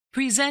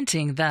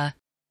Presenting the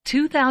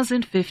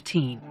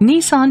 2015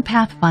 Nissan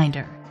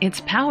Pathfinder. It's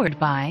powered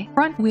by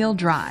front-wheel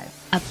drive,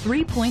 a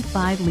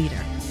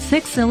 3.5-liter,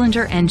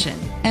 6-cylinder engine,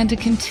 and a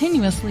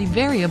continuously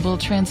variable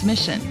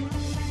transmission.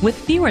 With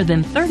fewer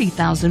than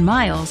 30,000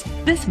 miles,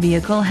 this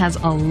vehicle has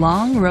a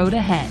long road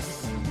ahead.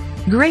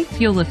 Great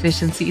fuel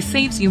efficiency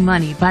saves you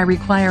money by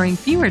requiring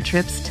fewer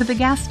trips to the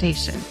gas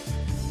station.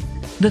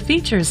 The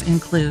features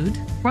include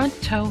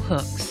front tow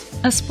hooks,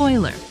 a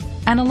spoiler,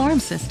 an alarm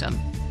system,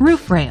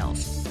 roof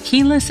rails,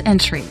 keyless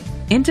entry,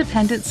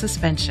 independent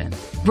suspension,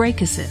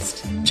 brake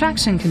assist,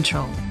 traction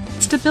control,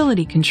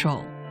 stability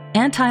control,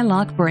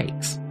 anti-lock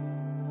brakes.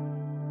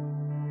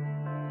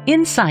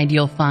 Inside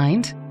you'll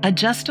find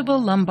adjustable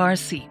lumbar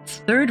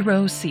seats,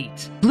 third-row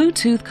seat,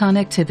 Bluetooth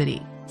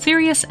connectivity,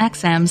 Sirius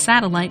XM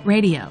satellite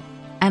radio,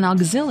 an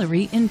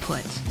auxiliary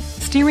input,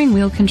 steering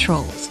wheel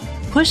controls,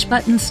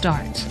 push-button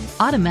start,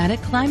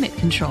 automatic climate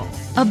control,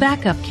 a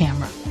backup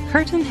camera,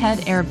 curtain head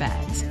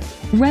airbags.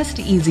 Rest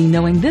easy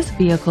knowing this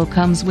vehicle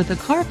comes with a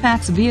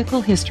Carfax Vehicle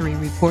History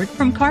Report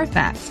from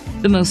Carfax,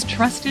 the most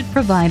trusted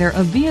provider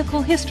of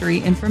vehicle history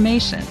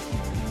information.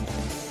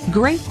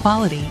 Great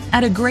quality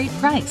at a great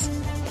price.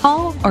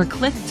 Call or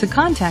click to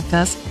contact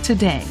us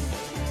today.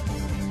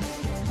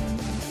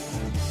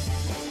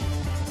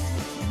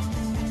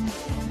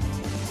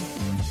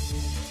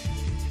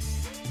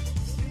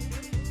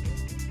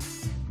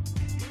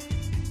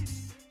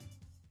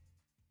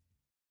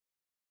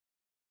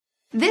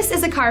 This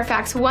is a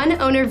Carfax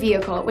one-owner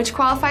vehicle which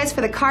qualifies for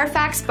the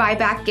Carfax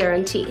buyback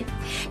guarantee.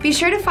 Be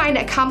sure to find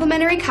a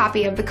complimentary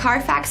copy of the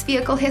Carfax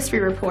Vehicle History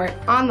Report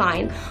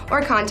online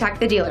or contact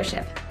the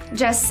dealership.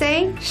 Just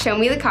say, "Show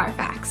me the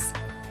Carfax."